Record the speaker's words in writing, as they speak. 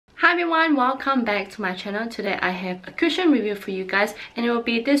Hi everyone, welcome back to my channel. Today I have a cushion review for you guys, and it will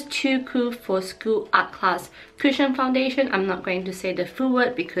be this Too Cool for School Art Class cushion foundation. I'm not going to say the full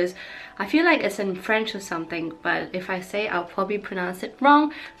word because I feel like it's in French or something, but if I say, I'll probably pronounce it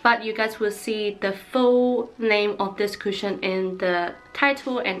wrong. But you guys will see the full name of this cushion in the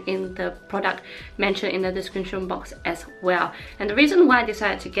title and in the product mentioned in the description box as well. And the reason why I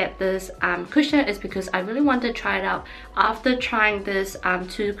decided to get this cushion is because I really wanted to try it out after trying this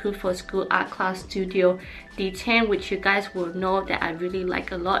Too Cool for School Art Class Studio D10, which you guys will know that I really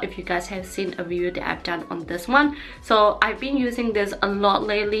like a lot if you guys have seen a review that I've done on this one. So I've been using this a lot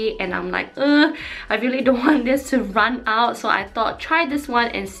lately and I'm like, I really don't want this to run out, so I thought try this one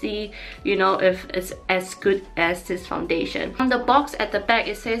and see, you know, if it's as good as this foundation. On the box at the back,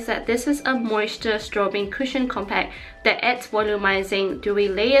 it says that this is a moisture strobing cushion compact that adds volumizing dewy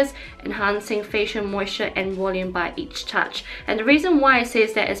layers, enhancing facial moisture and volume by each touch. And the reason why it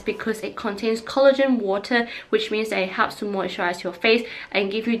says that is because it contains collagen water, which means that it helps to moisturize your face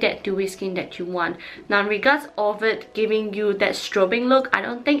and give you that dewy skin that you want. Now in regards of it giving you that strobing look, I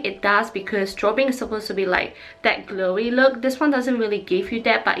don't think it does, because strobing is supposed to be like that glowy look. This one doesn't really give you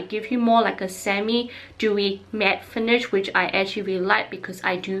that, but it gives you more like a semi dewy matte finish, which I actually really like because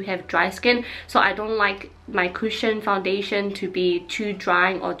I do have dry skin, so I don't like my cushion foundation to be too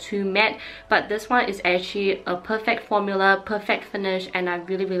drying or too matte. But this one is actually a perfect formula, perfect finish, and I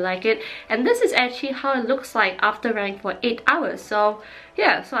really like it. And this is actually how it looks like after wearing for 8 hours. So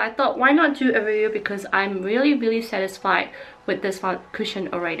yeah, so I thought why not do a review, because I'm really satisfied with this one cushion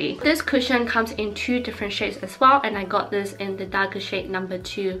already. This cushion comes in 2 different shades as well, and I got this in the darker shade number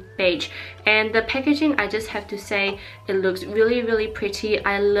 2 beige. And the packaging, I just have to say, it looks really pretty.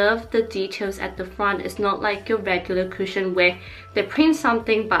 I love the details at the front. It's not like your regular cushion where they print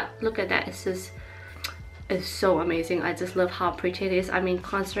something, but look at that, it's so amazing. I just love how pretty it is. I mean,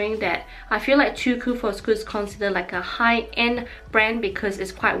 considering that I feel like Too Cool for School is considered like a high-end brand because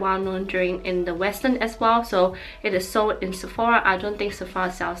it's quite well known in the Western as well. So it is sold in Sephora. I don't think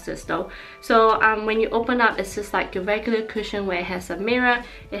Sephora sells this though. So when you open up, it's just like your regular cushion where it has a mirror.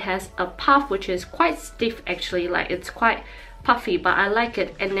 It has a puff, which is quite stiff actually. Like, it's quite puffy, but I like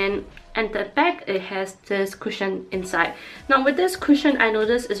it. And then at the back, it has this cushion inside. Now with this cushion, I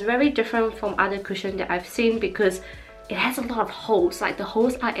noticed it's very different from other cushions that I've seen because it has a lot of holes. Like, the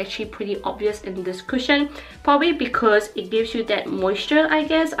holes are actually pretty obvious in this cushion, probably because it gives you that moisture, I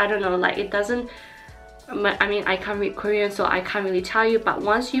guess. I don't know, like, it doesn't, I mean, I can't read Korean, so I can't really tell you, but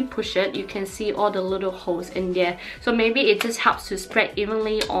once you push it, you can see all the little holes in there. So maybe it just helps to spread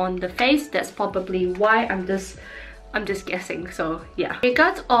evenly on the face. That's probably why. I'm just guessing, so yeah. In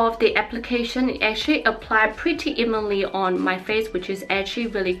regards of the application, it actually applied pretty evenly on my face, which is actually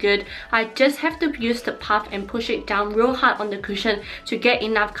really good. I just have to use the puff and push it down real hard on the cushion to get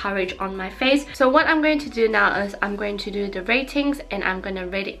enough coverage on my face. So what I'm going to do now is I'm going to do the ratings, and I'm going to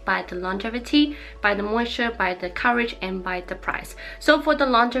rate it by the longevity, by the moisture, by the coverage, and by the price. So for the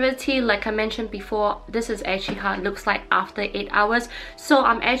longevity, like I mentioned before, this is actually how it looks like after 8 hours. So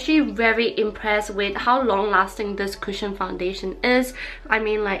I'm actually very impressed with how long lasting this cushion foundation is. I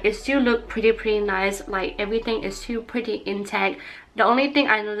mean, like, it still look pretty nice. Like, everything is still pretty intact. The only thing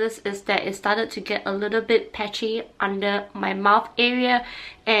I noticed is that it started to get a little bit patchy under my mouth area,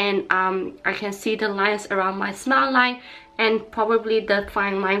 and I can see the lines around my smile line and probably the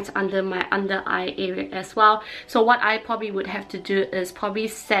fine lines under my under eye area as well. So what I probably would have to do is probably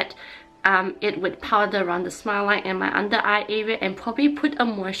set it with powder around the smile line and my under eye area, and probably put a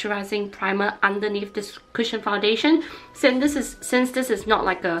moisturizing primer underneath this cushion foundation. Since this is not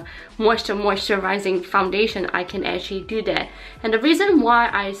like a moisturizing foundation, I can actually do that. And the reason why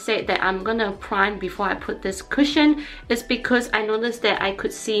I said that I'm gonna prime before I put this cushion is because I noticed that I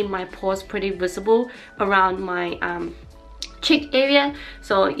could see my pores pretty visible around my cheek area.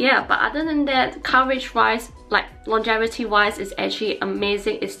 So yeah, but other than that, coverage wise, like longevity wise, is actually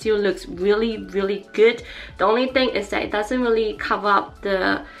amazing. It still looks really good. The only thing is that it doesn't really cover up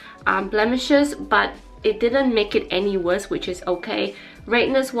the blemishes, but it didn't make it any worse, which is okay.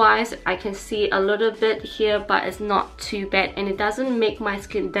 Redness wise, I can see a little bit here, but it's not too bad, and it doesn't make my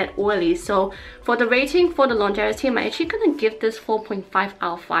skin that oily. So for the rating for the longevity, I'm actually gonna give this 4.5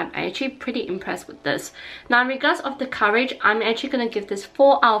 out of 5. I'm actually pretty impressed with this. Now in regards of the coverage, I'm actually gonna give this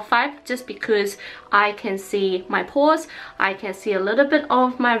 4 out of 5 just because I can see my pores, I can see a little bit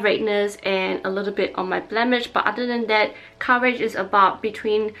of my redness and a little bit of my blemish, but other than that, coverage is about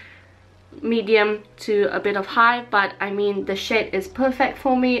between medium to a bit of high. But I mean, the shade is perfect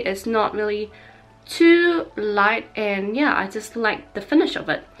for me. It's not really too light, and yeah, I just like the finish of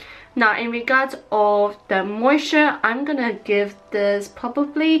it. Now in regards of the moisture, I'm gonna give this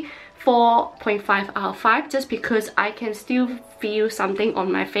probably 4.5 out of 5, just because I can still feel something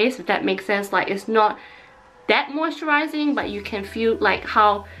on my face, if that makes sense. Like, it's not that moisturizing, but you can feel like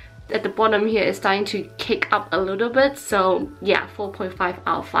how at the bottom here is starting to kick up a little bit. So yeah, 4.5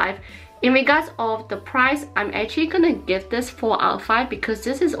 out of 5. In regards of the price, I'm actually gonna give this 4 out of 5 because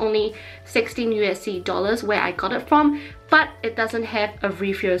this is only 16 USD dollars where I got it from, but it doesn't have a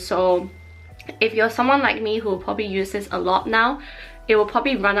refill. So if you're someone like me who will probably use this a lot now, it will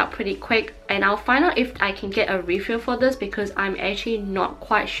probably run out pretty quick, and I'll find out if I can get a refill for this because I'm actually not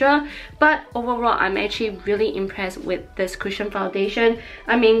quite sure. But overall, I'm actually really impressed with this cushion foundation.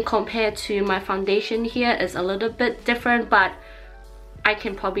 I mean, compared to my foundation here, it's a little bit different, but I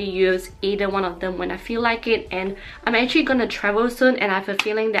can probably use either one of them when I feel like it. And I'm actually gonna travel soon, and I have a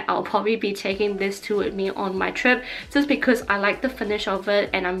feeling that I'll probably be taking this too with me on my trip, just because I like the finish of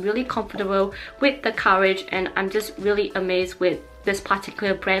it and I'm really comfortable with the coverage, and I'm just really amazed with this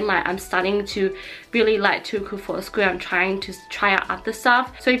particular brand. Like, I'm starting to really like Too Cool for School. I'm trying to try out other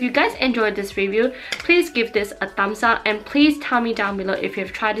stuff. So if you guys enjoyed this review, please give this a thumbs up, and please tell me down below if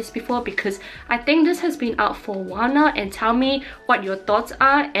you've tried this before, because I think this has been out for a while now, and tell me what your thoughts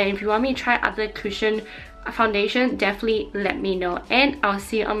are. And if you want me to try other cushion foundation, definitely let me know, and I'll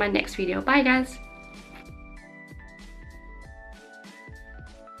see you on my next video. Bye guys.